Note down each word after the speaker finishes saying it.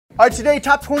All right, today,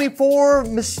 top 24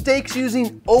 mistakes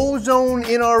using ozone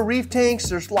in our reef tanks.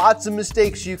 There's lots of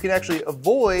mistakes you can actually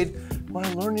avoid by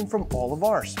learning from all of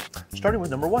ours. Starting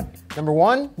with number one. Number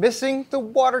one, missing the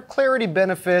water clarity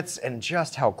benefits and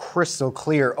just how crystal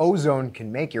clear ozone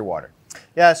can make your water.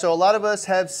 Yeah, so a lot of us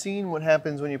have seen what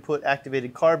happens when you put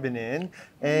activated carbon in,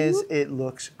 as it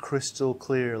looks crystal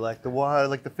clear, like the water,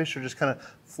 like the fish are just kind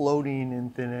of floating in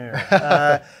thin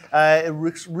air. It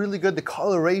looks really good. The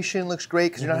coloration looks great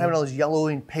because you're not having all those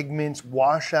yellowing pigments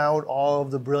wash out all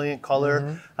of the brilliant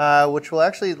color, which will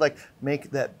actually like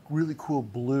make that really cool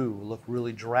blue look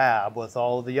really drab with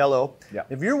all of the yellow. Yeah.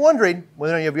 If you're wondering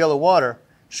whether or not you have yellow water,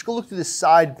 just go look through the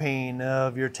side pane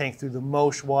of your tank through the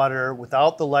Mosh water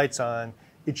without the lights on.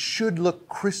 It should look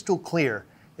crystal clear.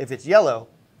 If it's yellow,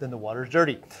 then the water's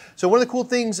dirty. So one of the cool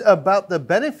things about the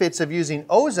benefits of using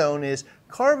ozone is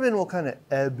carbon will kind of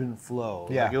ebb and flow.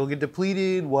 Yeah. Like you'll get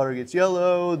depleted, water gets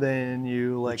yellow, then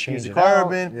you like change use the it out.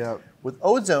 carbon. Yep. With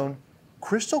ozone,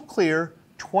 crystal clear,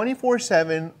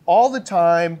 24/7, all the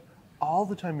time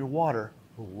your water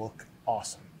will look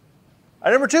awesome.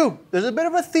 Number two, there's a bit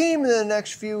of a theme in the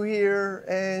next few here,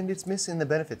 and it's missing the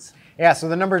benefits. Yeah, so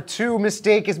the number two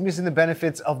mistake is missing the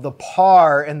benefits of the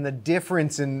PAR and the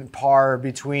difference in PAR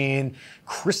between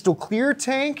crystal clear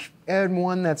tank and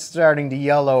one that's starting to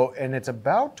yellow, and it's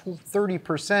about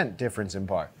 30% difference in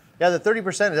PAR. Yeah, the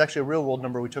 30% is actually a real world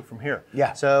number we took from here.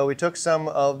 Yeah. So we took some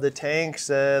of the tanks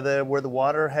where the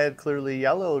water had clearly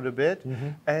yellowed a bit,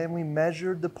 and we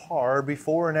measured the PAR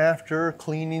before and after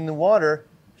cleaning the water.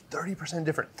 30%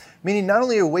 different. Meaning not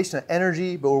only are we wasting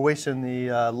energy, but we're wasting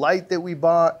the light that we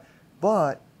bought.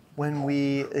 But when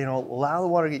we allow the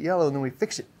water to get yellow and then we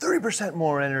fix it, 30%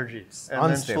 more energy. And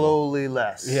then slowly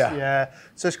less. Yeah.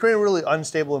 So it's creating a really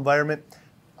unstable environment.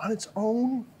 On its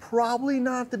own, probably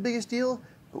not the biggest deal.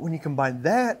 But when you combine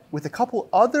that with a couple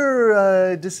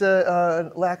other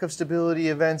lack of stability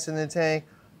events in the tank,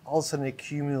 all of a sudden it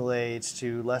accumulates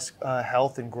to less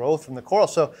health and growth from the coral.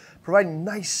 So providing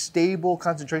nice, stable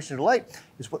concentration of light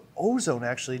is what ozone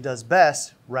actually does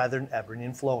best rather than ebbing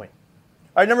and flowing.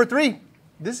 All right, number three.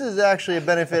 This is actually a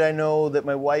benefit I know that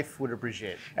my wife would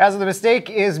appreciate. As the mistake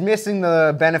is missing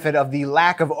the benefit of the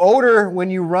lack of odor when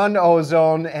you run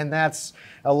ozone, and that's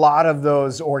a lot of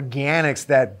those organics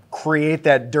that create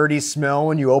that dirty smell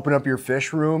when you open up your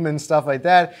fish room and stuff like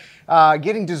that,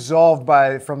 getting dissolved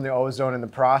from the ozone in the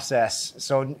process.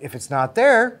 So if it's not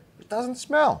there, it doesn't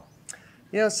smell.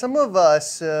 You know, some of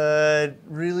us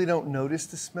really don't notice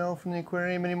the smell from the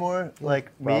aquarium anymore, like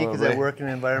me, because I work in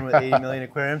an environment with 80 million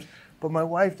aquariums. But my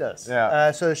wife does. Yeah.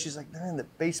 So she's like, man, the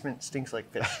basement stinks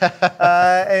like fish.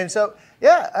 And so,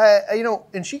 yeah,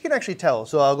 and she can actually tell.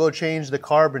 So I'll go change the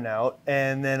carbon out,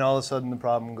 and then all of a sudden the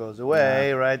problem goes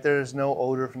away, right? There's no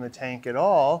odor from the tank at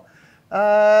all.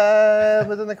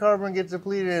 But then the carbon gets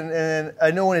depleted, and I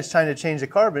know when it's time to change the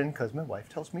carbon because my wife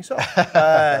tells me so.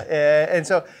 And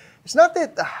so it's not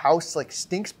that the house like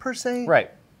stinks per se.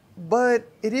 Right. But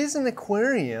it is an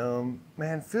aquarium,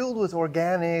 man, filled with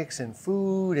organics and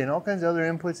food and all kinds of other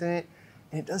inputs in it.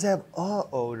 And it does have a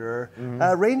odor,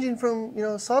 ranging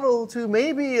from subtle to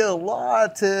maybe a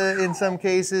lot in some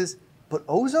cases. But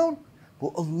ozone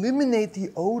will eliminate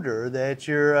the odor that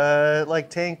your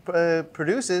tank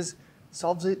produces,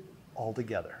 solves it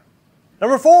altogether.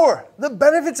 Number four, the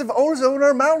benefits of ozone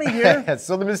are mounting here.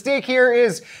 So the mistake here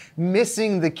is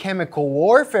missing the chemical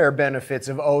warfare benefits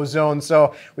of ozone.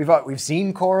 So we've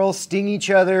seen corals sting each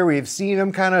other. We've seen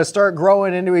them kind of start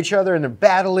growing into each other and they're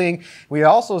battling. We've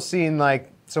also seen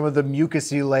like some of the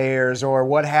mucousy layers or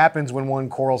what happens when one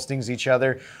coral stings each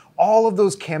other. All of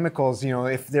those chemicals,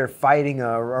 if they're fighting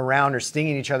around or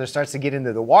stinging each other, starts to get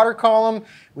into the water column,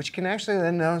 which can actually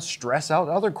then stress out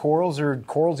other corals or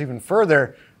corals even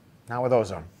further. Not with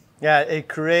ozone. Yeah, it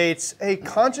creates a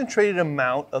concentrated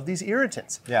amount of these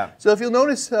irritants. Yeah. So if you'll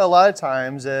notice a lot of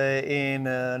times in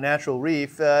a natural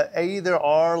reef, there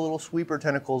are little sweeper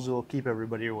tentacles that will keep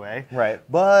everybody away. Right.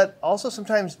 But also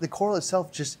sometimes the coral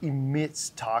itself just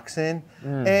emits toxin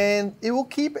and it will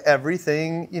keep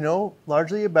everything,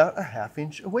 largely about a ½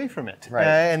 inch away from it. Right.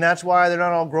 And that's why they're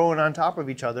not all growing on top of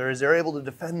each other, is they're able to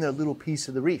defend their little piece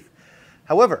of the reef.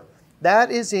 However,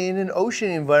 that is in an ocean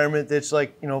environment that's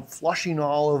like, flushing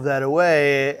all of that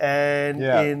away. And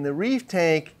in the reef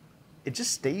tank, it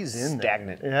just stays in there.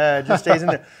 Stagnant. Yeah, it just stays in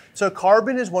there. So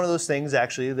carbon is one of those things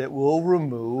actually that will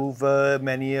remove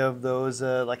many of those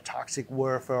toxic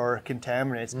warfare or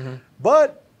contaminants.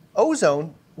 But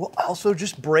ozone will also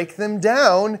just break them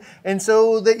down, and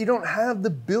so that you don't have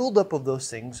the buildup of those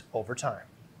things over time.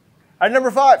 All right, number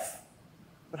five.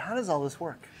 But how does all this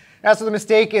work? So the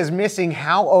mistake is missing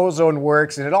how ozone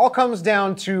works, and it all comes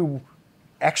down to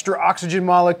extra oxygen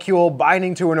molecule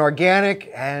binding to an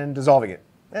organic and dissolving it.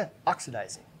 Yeah,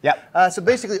 oxidizing. Yep. So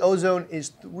basically, ozone is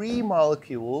 3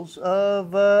 molecules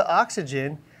of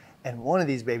oxygen, and one of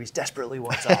these babies desperately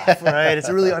wants off, right? It's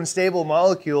a really unstable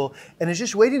molecule, and it's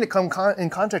just waiting to come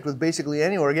in contact with basically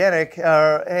any organic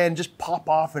and just pop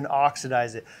off and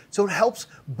oxidize it. So it helps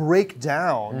break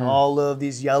down all of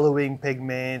these yellowing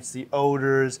pigments, the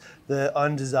odors, the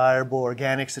undesirable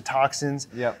organics, the toxins.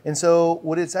 Yep. And so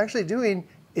what it's actually doing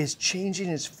is changing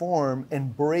its form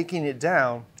and breaking it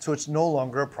down so it's no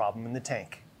longer a problem in the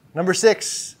tank. Number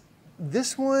 6,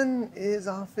 this one is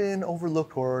often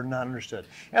overlooked or not understood.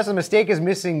 Yeah, so the mistake is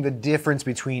missing the difference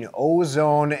between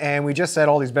ozone, and we just said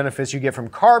all these benefits you get from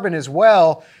carbon as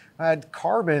well.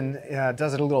 Carbon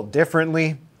does it a little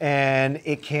differently, and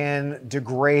it can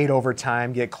degrade over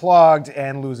time, get clogged,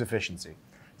 and lose efficiency.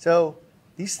 So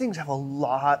these things have a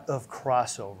lot of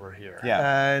crossover here.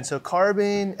 Yeah. And so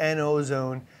carbon and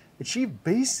ozone achieve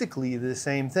basically the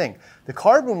same thing. The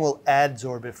carbon will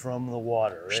adsorb it from the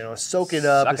water, soak it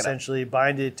up, essentially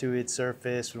bind it to its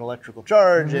surface with an electrical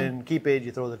charge and keep it.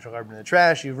 You throw the carbon in the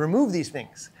trash, you remove these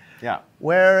things. Yeah.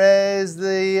 Whereas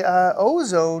the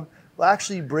ozone will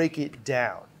actually break it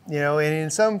down. And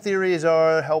in some theories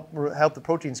are help the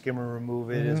protein skimmer remove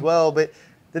it as well, but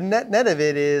the net of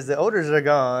it is the odors are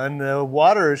gone, the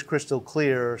water is crystal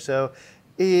clear, so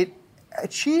it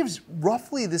achieves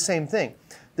roughly the same thing.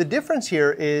 The difference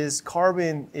here is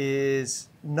carbon is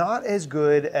not as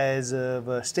good as of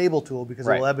a stable tool because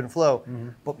it will ebb and flow,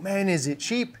 but man, is it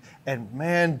cheap, and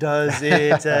man, does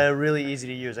it really easy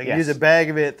to use. I can use a bag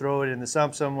of it, throw it in the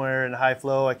sump somewhere in high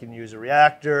flow. I can use a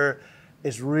reactor.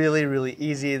 It's really, really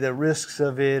easy. The risks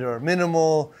of it are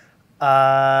minimal.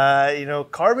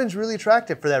 Carbon's really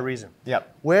attractive for that reason.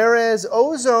 Yep. Whereas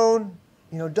ozone,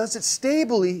 does it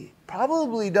stably,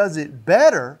 probably does it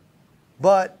better,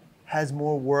 but has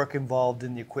more work involved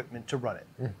in the equipment to run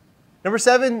it. Number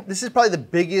 7, this is probably the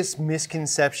biggest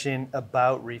misconception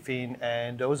about reefing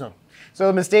and ozone. So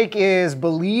the mistake is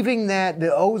believing that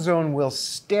the ozone will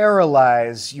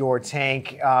sterilize your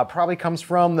tank. Probably comes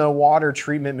from the water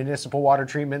treatment, municipal water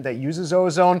treatment that uses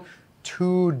ozone.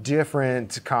 2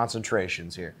 different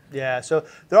concentrations here. Yeah, so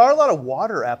there are a lot of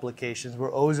water applications where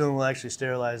ozone will actually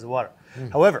sterilize the water.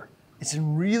 However, it's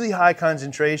in really high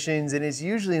concentrations, and it's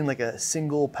usually in like a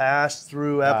single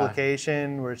pass-through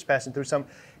application where it's passing through some.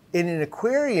 In an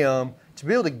aquarium, to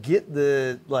be able to get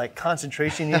the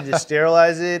concentration you need to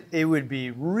sterilize it, it would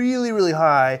be really, really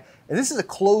high. And this is a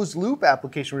closed loop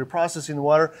application where you're processing the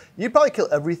water. You'd probably kill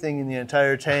everything in the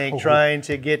entire tank trying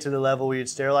to get to the level where you'd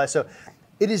sterilize. So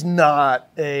it is not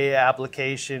a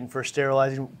application for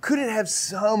sterilizing. Could it have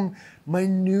some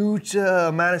minute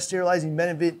amount of sterilizing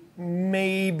benefit?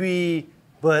 Maybe,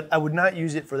 but I would not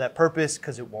use it for that purpose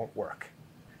because it won't work.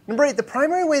 Number 8, the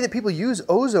primary way that people use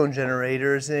ozone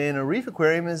generators in a reef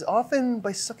aquarium is often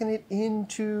by sucking it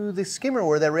into the skimmer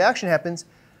where that reaction happens,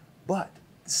 but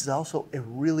this is also a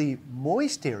really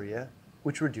moist area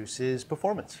which reduces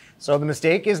performance. So the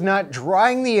mistake is not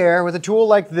drying the air with a tool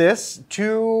like this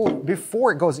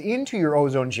before it goes into your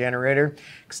ozone generator,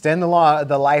 extend the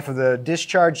life of the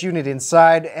discharge unit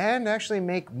inside, and actually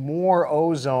make more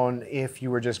ozone if you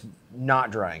were just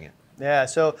not drying it. Yeah,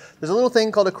 so there's a little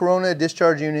thing called a corona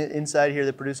discharge unit inside here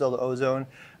that produces all the ozone.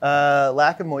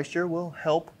 Lack of moisture will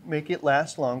help make it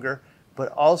last longer,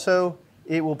 but also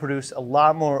it will produce a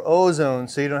lot more ozone,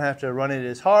 so you don't have to run it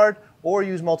as hard or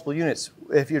use multiple units.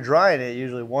 If you're drying it,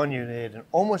 usually 1 unit in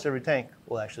almost every tank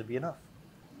will actually be enough.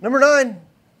 Number 9,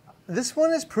 this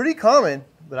one is pretty common,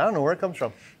 but I don't know where it comes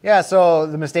from. Yeah, so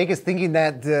the mistake is thinking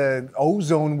that the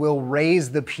ozone will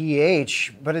raise the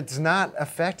pH, but it's not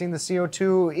affecting the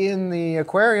CO2 in the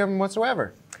aquarium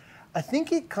whatsoever. I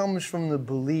think it comes from the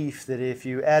belief that if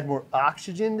you add more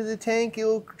oxygen to the tank,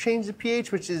 it'll change the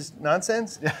pH, which is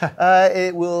nonsense.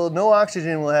 No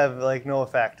oxygen will have no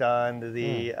effect on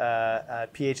the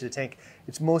pH of the tank.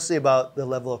 It's mostly about the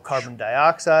level of carbon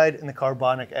dioxide and the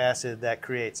carbonic acid that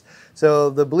creates. So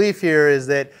the belief here is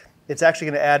that it's actually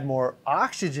going to add more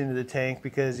oxygen to the tank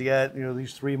because you got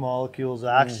these 3 molecules of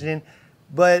oxygen,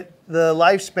 but the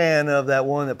lifespan of that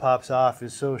one that pops off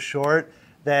is so short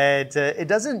that it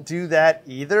doesn't do that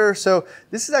either. So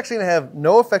this is actually going to have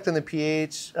no effect on the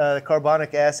pH,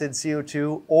 carbonic acid,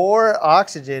 CO2, or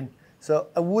oxygen. So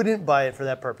I wouldn't buy it for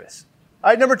that purpose. All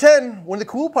right, number 10, one of the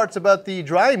cool parts about the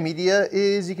dry media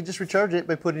is you can just recharge it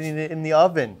by putting it in the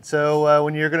oven. So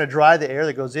when you're going to dry the air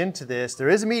that goes into this, there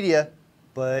is a media,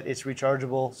 but it's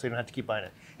rechargeable, so you don't have to keep buying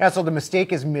it. Yeah, so the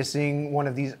mistake is missing one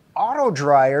of these auto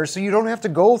dryers, so you don't have to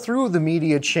go through the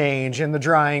media change and the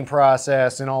drying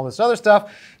process and all this other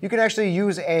stuff. You can actually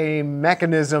use a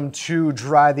mechanism to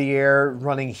dry the air,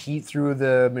 running heat through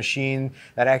the machine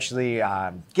that actually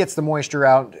gets the moisture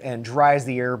out and dries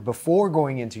the air before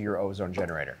going into your ozone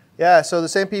generator. Yeah, so the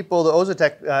same people, the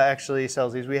Ozotech actually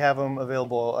sells these. We have them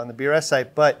available on the BRS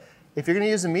site, but if you're going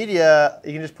to use the media,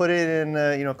 you can just put it in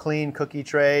a clean cookie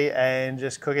tray and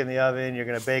just cook it in the oven. You're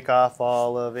going to bake off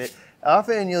all of it.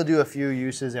 Often you'll do a few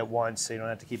uses at once, so you don't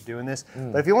have to keep doing this.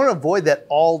 But if you want to avoid that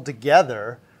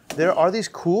altogether, there are these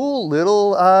cool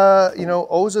little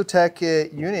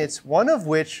Ozotech units, one of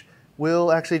which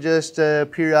will actually just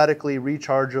periodically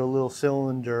recharge a little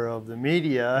cylinder of the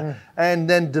media, and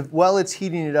then while it's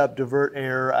heating it up, divert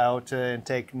air out and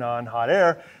take non-hot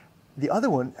air. The other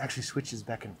one actually switches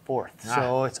back and forth,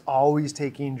 so it's always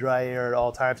taking dry air at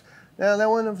all times. Now that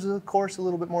one is of course a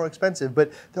little bit more expensive, but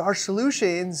there are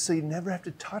solutions so you never have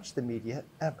to touch the media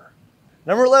ever.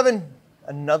 Number 11,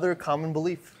 another common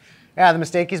belief. Yeah, the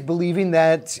mistake is believing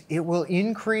that it will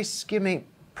increase skimmate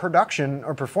production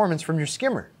or performance from your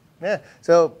skimmer. Yeah,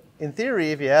 so in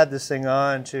theory, if you add this thing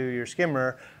on to your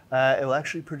skimmer, it will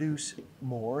actually produce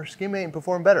more skimmate and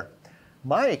perform better.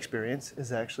 My experience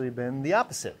has actually been the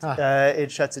opposite.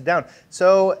 It shuts it down.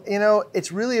 So,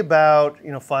 it's really about,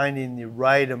 finding the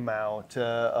right amount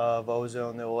of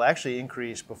ozone that will actually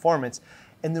increase performance.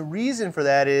 And the reason for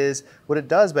that is what it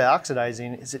does by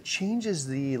oxidizing is it changes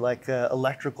the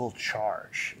electrical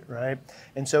charge, right?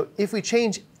 And so if we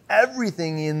change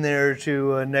everything in there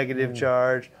to a negative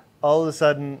charge, all of a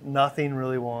sudden nothing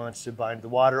really wants to bind to the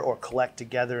water or collect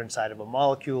together inside of a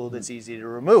molecule that's easy to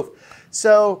remove.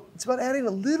 So it's about adding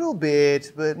a little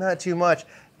bit, but not too much.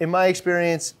 In my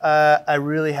experience, I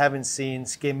really haven't seen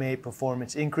skimmate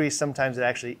performance increase. Sometimes it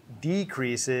actually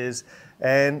decreases,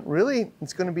 and really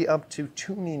it's going to be up to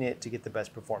tuning it to get the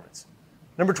best performance.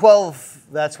 Number 12,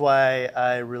 that's why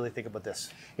I really think about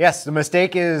this. Yes, the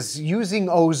mistake is using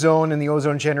ozone and the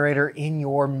ozone generator in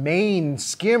your main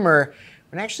skimmer.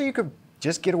 And actually, you could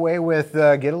just get away with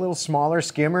get a little smaller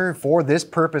skimmer for this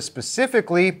purpose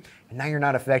specifically, and now you're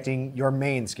not affecting your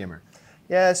main skimmer.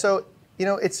 Yeah, so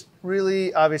it's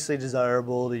really obviously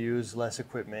desirable to use less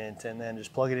equipment and then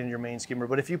just plug it in your main skimmer.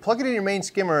 But if you plug it in your main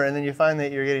skimmer and then you find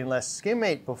that you're getting less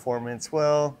skimmate performance,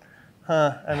 well,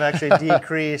 I've actually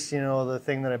decreased the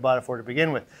thing that I bought it for to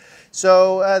begin with.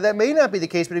 So that may not be the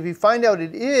case, but if you find out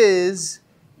it is,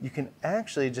 you can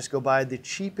actually just go buy the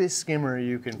cheapest skimmer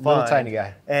you can find. Little tiny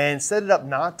guy. And set it up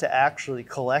not to actually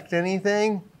collect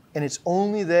anything, and it's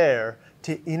only there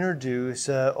to introduce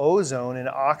ozone and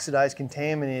oxidize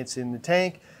contaminants in the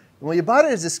tank. And when you bought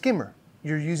it as a skimmer,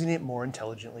 you're using it more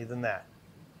intelligently than that.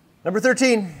 Number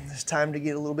 13, it's time to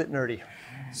get a little bit nerdy.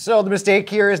 So the mistake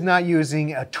here is not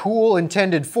using a tool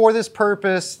intended for this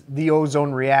purpose, the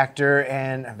ozone reactor,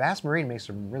 and Vast Marine makes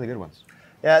some really good ones.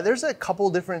 Yeah, there's a couple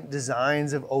different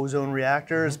designs of ozone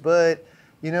reactors, but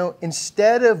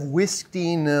instead of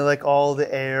whisking all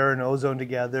the air and ozone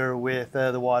together with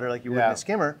the water like you would in a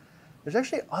skimmer, there's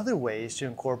actually other ways to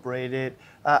incorporate it.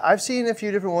 I've seen a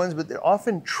few different ones, but they're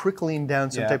often trickling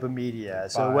down some type of media.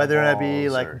 So whether it be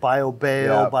like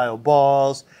bio-bale,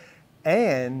 bio-balls,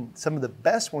 and some of the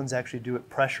best ones actually do it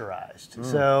pressurized.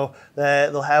 So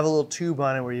they'll have a little tube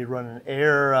on it where you run an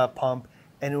air pump,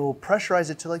 and it will pressurize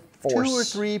it to like 2 or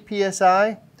 3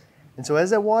 psi. And so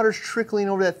as that water's trickling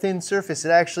over that thin surface,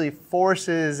 it actually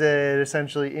forces it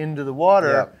essentially into the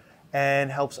water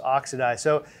and helps oxidize.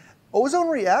 So ozone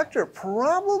reactor,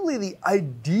 probably the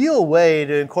ideal way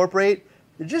to incorporate.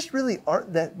 There just really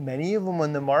aren't that many of them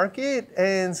on the market,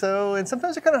 and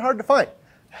sometimes they're kind of hard to find.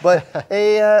 But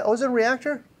a ozone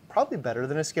reactor, probably better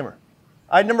than a skimmer.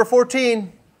 All right, number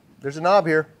 14, there's a knob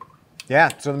here. Yeah,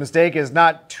 so the mistake is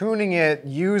not tuning it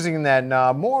using that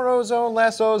knob. More ozone,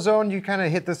 less ozone. You kind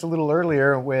of hit this a little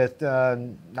earlier with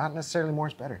not necessarily more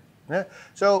is better. Yeah.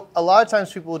 So a lot of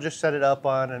times people will just set it up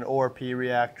on an ORP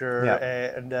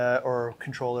reactor or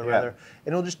controller rather, and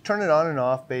it'll just turn it on and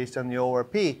off based on the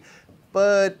ORP.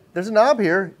 But there's a knob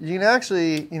here. You can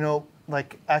actually,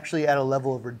 actually add a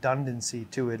level of redundancy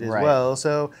to it as well.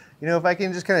 So, if I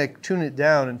can just kind of tune it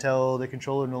down until the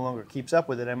controller no longer keeps up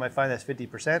with it, I might find that's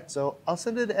 50%. So I'll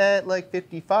set it at like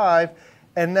 55.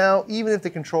 And now, even if the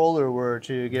controller were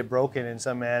to get broken in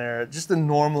some manner, just the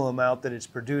normal amount that it's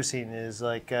producing is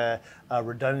like a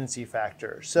redundancy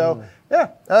factor. So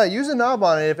use a knob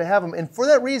on it if you have them. And for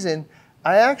that reason,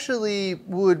 I actually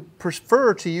would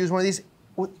prefer to use one of these.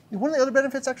 One of the other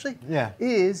benefits actually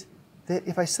is that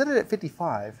if I set it at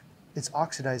 55, it's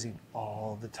oxidizing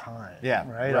all the time. Yeah,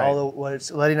 Right? right.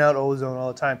 It's letting out ozone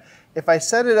all the time. If I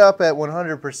set it up at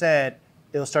 100%,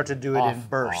 it'll start to do it in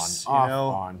bursts. on, you know?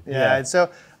 off, on. Yeah. Yeah. And so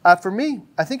for me,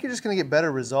 I think you're just going to get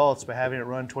better results by having it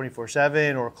run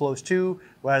 24/7 or close to,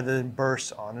 rather than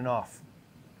bursts on and off.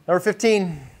 Number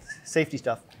 15, safety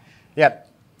stuff. Yep.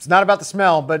 It's not about the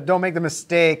smell, but don't make the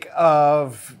mistake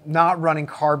of not running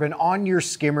carbon on your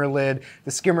skimmer lid. The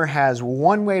skimmer has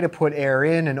one way to put air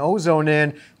in and ozone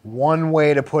in, one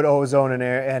way to put ozone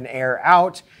and air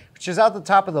out, which is out the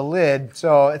top of the lid.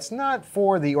 So it's not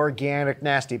for the organic,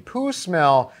 nasty poo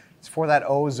smell. It's for that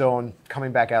ozone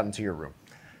coming back out into your room.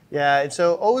 Yeah, and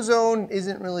so ozone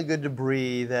isn't really good to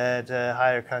breathe at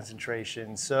higher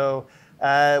concentrations. So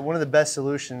one of the best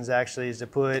solutions actually is to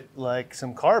put like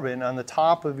some carbon on the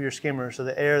top of your skimmer, so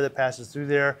the air that passes through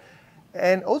there.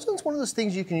 And ozone's one of those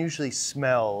things you can usually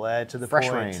smell to the Fresh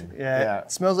point. rain. Yeah,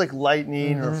 it smells like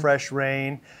lightning or fresh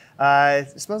rain.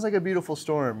 It smells like a beautiful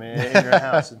storm in your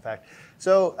house, in fact.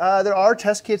 So there are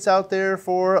test kits out there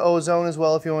for ozone as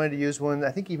well if you wanted to use one.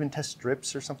 I think even test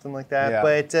strips or something like that. Yeah.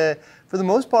 But for the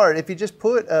most part, if you just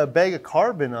put a bag of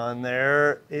carbon on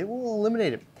there, it will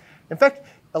eliminate it. In fact,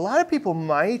 a lot of people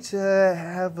might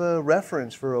have a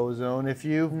reference for ozone if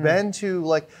you've been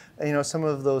to some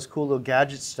of those cool little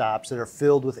gadget stops that are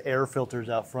filled with air filters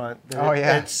out front. Oh,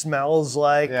 yeah. It smells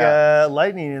like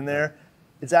lightning in there.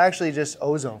 It's actually just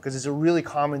ozone, because it's a really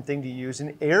common thing to use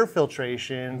in air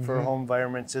filtration for home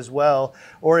environments as well.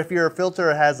 Or if your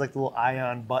filter has like the little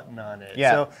ion button on it.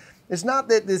 Yeah. So it's not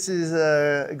that this is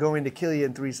going to kill you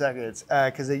in 3 seconds,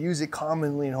 because they use it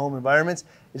commonly in home environments.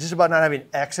 It's just about not having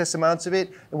excess amounts of it.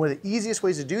 And one of the easiest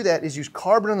ways to do that is use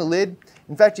carbon on the lid.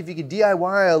 In fact, if you could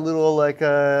DIY a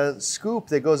little scoop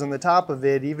that goes on the top of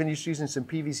it, even just using some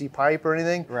PVC pipe or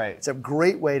anything, Right. it's a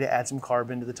great way to add some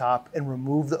carbon to the top and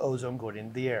remove the ozone going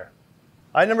into the air.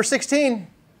 All right, number 16,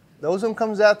 the ozone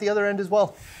comes out the other end as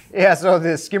well. Yeah, so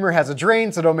the skimmer has a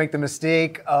drain, so don't make the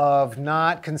mistake of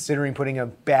not considering putting a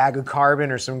bag of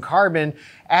carbon or some carbon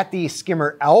at the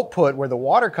skimmer output where the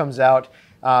water comes out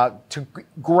to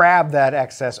grab that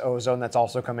excess ozone that's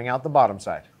also coming out the bottom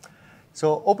side.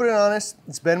 So open and honest,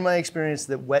 it's been my experience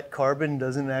that wet carbon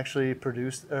doesn't actually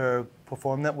produce or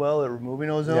perform that well at removing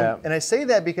ozone. Yeah. And I say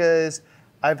that because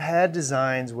I've had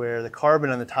designs where the carbon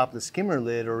on the top of the skimmer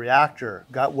lid or reactor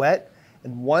got wet,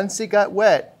 and once it got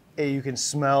wet, you can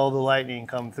smell the lightning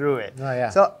come through it. Oh, yeah.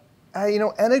 So,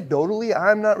 anecdotally,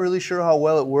 I'm not really sure how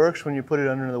well it works when you put it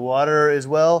under the water as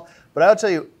well. But I'll tell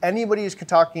you, anybody who's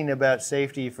talking about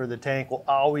safety for the tank will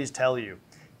always tell you,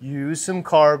 use some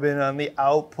carbon on the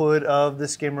output of the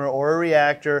skimmer or a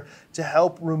reactor to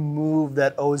help remove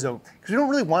that ozone. Because we don't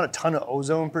really want a ton of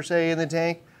ozone per se in the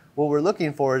tank. What we're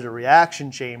looking for is a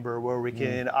reaction chamber where we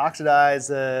can oxidize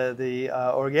the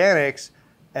organics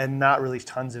and not release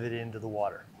tons of it into the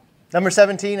water. Number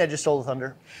 17, I just stole the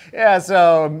thunder. Yeah,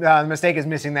 so the mistake is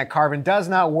missing that carbon does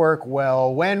not work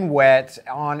well when wet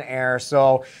on air.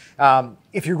 So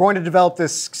if you're going to develop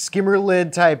this skimmer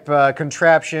lid type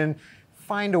contraption,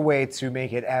 find a way to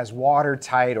make it as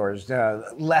watertight or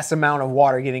less amount of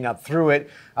water getting up through it.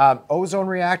 Ozone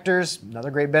reactors, another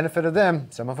great benefit of them.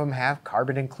 Some of them have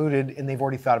carbon included, and they've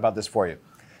already thought about this for you.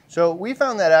 So we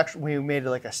found that actually we made it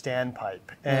like a standpipe.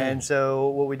 And so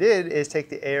what we did is take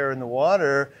the air and the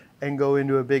water and go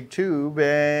into a big tube,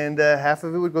 and half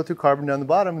of it would go through carbon down the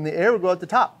bottom, and the air would go out the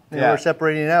top. And we're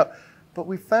separating it out. But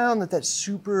we found that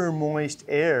super moist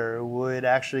air would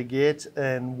actually get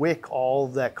and wick all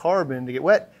of that carbon to get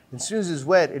wet. As soon as it's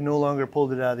wet, it no longer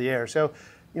pulled it out of the air. So,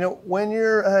 when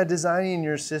you're designing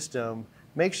your system,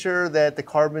 make sure that the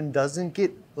carbon doesn't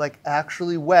get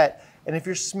actually wet. And if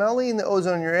you're smelling the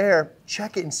ozone in your air,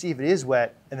 check it and see if it is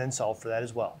wet, and then solve for that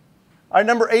as well. All right,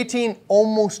 number 18,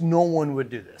 almost no one would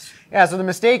do this. Yeah, so the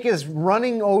mistake is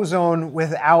running ozone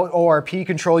without ORP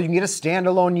control. You can get a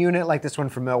standalone unit like this one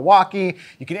from Milwaukee.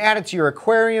 You can add it to your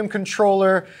aquarium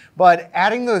controller, but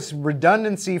adding this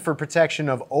redundancy for protection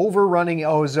of overrunning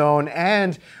ozone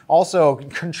and also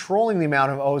controlling the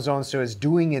amount of ozone so it's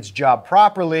doing its job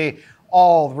properly,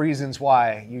 all reasons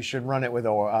why you should run it with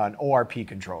an ORP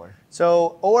controller.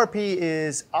 So ORP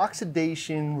is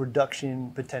oxidation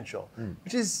reduction potential,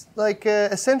 which is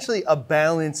essentially a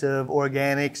balance of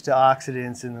organics to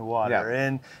oxidants in the water. Yeah.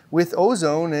 And with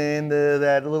ozone and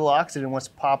that little oxidant wants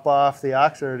to pop off the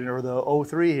oxidant, or the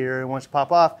O3 here, and wants to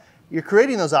pop off, you're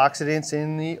creating those oxidants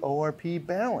in the ORP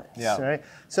balance. Yeah. Right?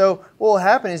 So what will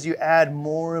happen is you add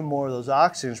more and more of those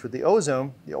oxidants with the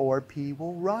ozone, the ORP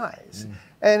will rise.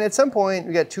 And at some point,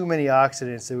 we got too many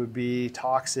oxidants that would be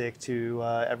toxic to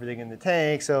everything in the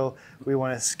tank, so we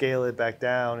want to scale it back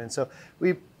down. And so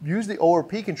we use the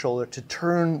ORP controller to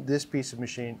turn this piece of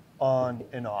machine on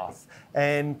and off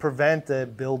and prevent the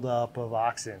buildup of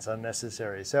oxidants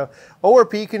unnecessary. So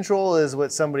ORP control is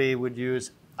what somebody would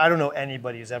use. I don't know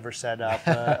anybody who's ever set up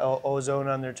ozone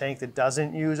on their tank that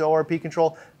doesn't use ORP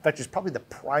control. In fact, it's probably the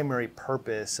primary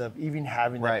purpose of even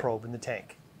having that probe in the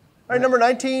tank. All right, number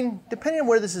 19, depending on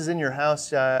where this is in your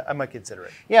house, I might consider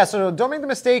it. Yeah, so don't make the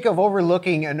mistake of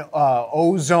overlooking an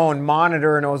ozone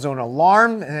monitor, an ozone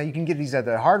alarm. You can get these at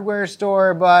the hardware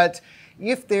store, but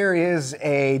if there is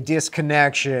a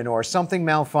disconnection or something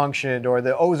malfunctioned or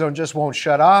the ozone just won't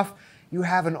shut off, you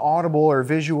have an audible or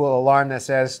visual alarm that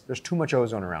says there's too much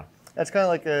ozone around. That's kind of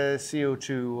like a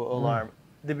CO2 alarm.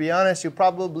 To be honest, you'll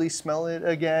probably smell it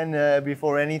again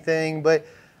before anything, but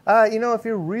you know, if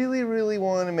you really, really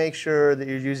want to make sure that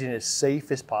you're using it as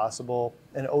safe as possible,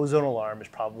 an ozone alarm is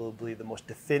probably the most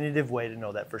definitive way to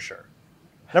know that for sure.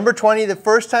 Number 20, the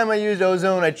first time I used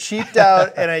ozone, I cheaped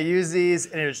out and I used these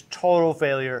and it was total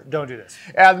failure. Don't do this.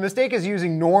 The mistake is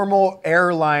using normal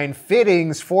airline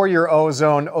fittings for your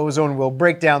ozone. Ozone will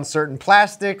break down certain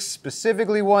plastics,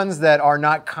 specifically ones that are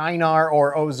not Kynar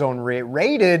or ozone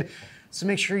rated. So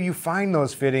make sure you find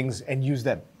those fittings and use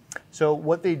them. So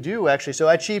what they do actually, so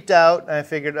I cheaped out and I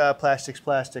figured plastic's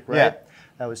plastic, right? Yeah.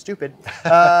 That was stupid.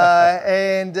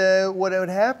 And what would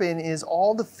happen is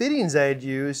all the fittings I'd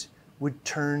use would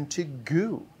turn to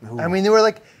goo. Ooh. I mean, they were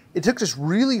like, it took this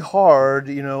really hard,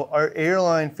 you know, our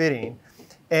airline fitting,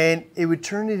 and it would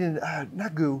turn it into,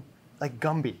 not goo, like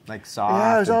Gumby. Like soft,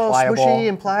 yeah, it was all pliable. smushy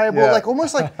and pliable, like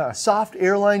almost like soft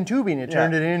airline tubing it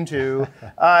turned it into.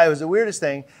 It was the weirdest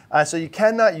thing. So you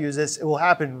cannot use this. It will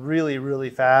happen really, really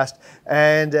fast.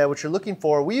 And what you're looking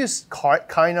for, we use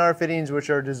Kynar fittings, which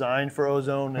are designed for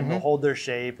ozone and they'll hold their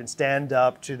shape and stand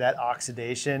up to that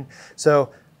oxidation.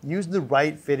 So use the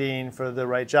right fitting for the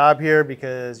right job here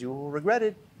because you will regret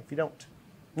it if you don't.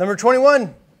 Number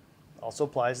 21 also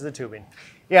applies to the tubing.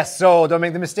 Yes, so don't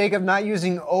make the mistake of not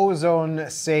using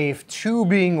ozone-safe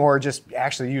tubing or just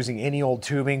actually using any old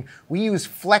tubing. We use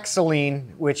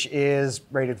Flexoline, which is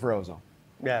rated for ozone.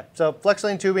 Yeah, so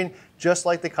Flexoline tubing, just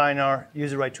like the Kynar,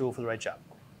 use the right tool for the right job.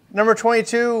 Number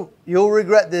 22, you'll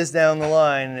regret this down the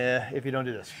line if you don't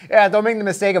do this. Yeah, don't make the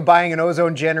mistake of buying an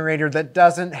ozone generator that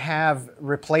doesn't have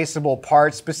replaceable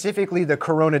parts, specifically the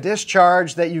Corona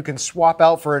discharge that you can swap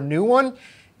out for a new one.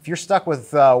 If you're stuck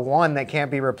with one that can't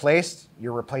be replaced,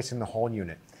 you're replacing the whole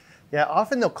unit. Yeah,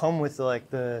 often they'll come with like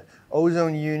the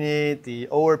ozone unit, the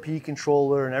ORP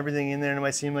controller, and everything in there, and it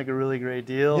might seem like a really great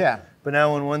deal. Yeah. But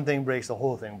now when one thing breaks, the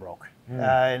whole thing broke,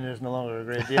 and there's no longer a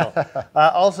great deal.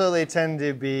 Also, they tend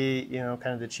to be, you know,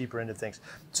 kind of the cheaper end of things.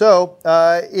 So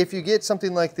if you get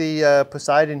something like the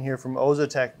Poseidon here from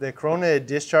Ozotech, the Corona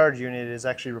discharge unit is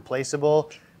actually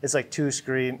replaceable. It's like two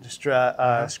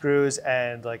screws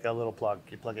and like a little plug.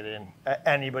 You plug it in.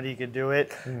 Anybody could do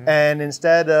it. And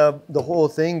instead of the whole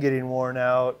thing getting worn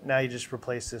out, now you just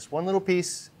replace this one little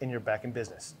piece and you're back in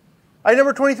business. All right,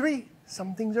 number 23.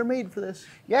 Some things are made for this.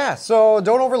 Yeah, so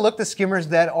don't overlook the skimmers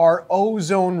that are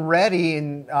ozone ready,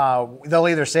 and they'll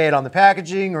either say it on the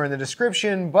packaging or in the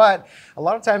description, but a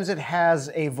lot of times it has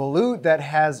a volute that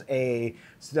has a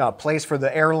place for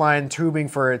the airline tubing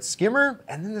for its skimmer,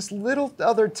 and then this little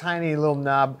other tiny little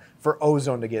knob for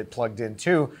ozone to get plugged in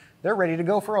too. They're ready to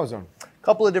go for ozone. A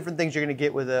couple of different things you're going to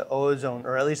get with an ozone,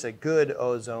 or at least a good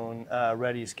ozone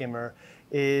ready skimmer,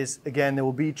 is, again, there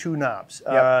will be two knobs.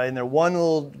 And there one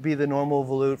will be the normal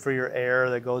volute for your air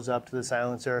that goes up to the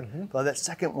silencer, but that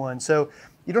second one, so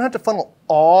you don't have to funnel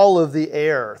all of the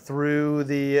air through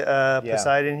the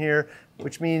Poseidon here,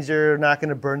 which means you're not going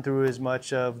to burn through as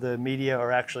much of the media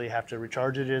or actually have to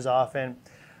recharge it as often.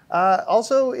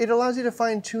 Also, it allows you to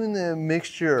fine-tune the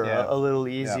mixture a little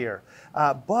easier.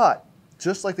 But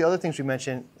just like the other things we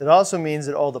mentioned, it also means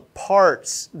that all the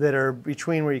parts that are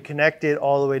between where you connect it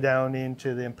all the way down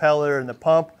into the impeller and the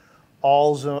pump,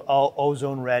 all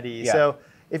ozone ready. So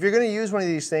if you're going to use one of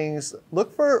these things,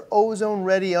 look for ozone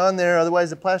ready on there, otherwise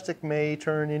the plastic may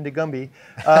turn into Gumby.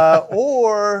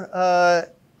 Or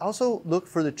also look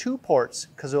for the two ports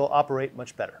because they'll operate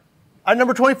much better.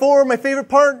 Number 24, my favorite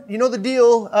part, you know the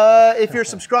deal. If you're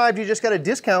subscribed, you just got a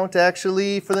discount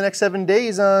actually for the next 7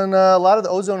 days on a lot of the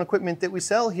ozone equipment that we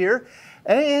sell here.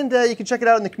 And you can check it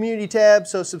out in the community tab,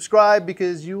 so subscribe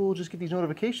because you will just get these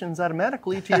notifications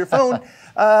automatically to your phone.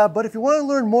 But if you want to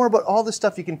learn more about all this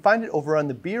stuff, you can find it over on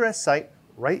the BRS site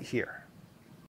right here.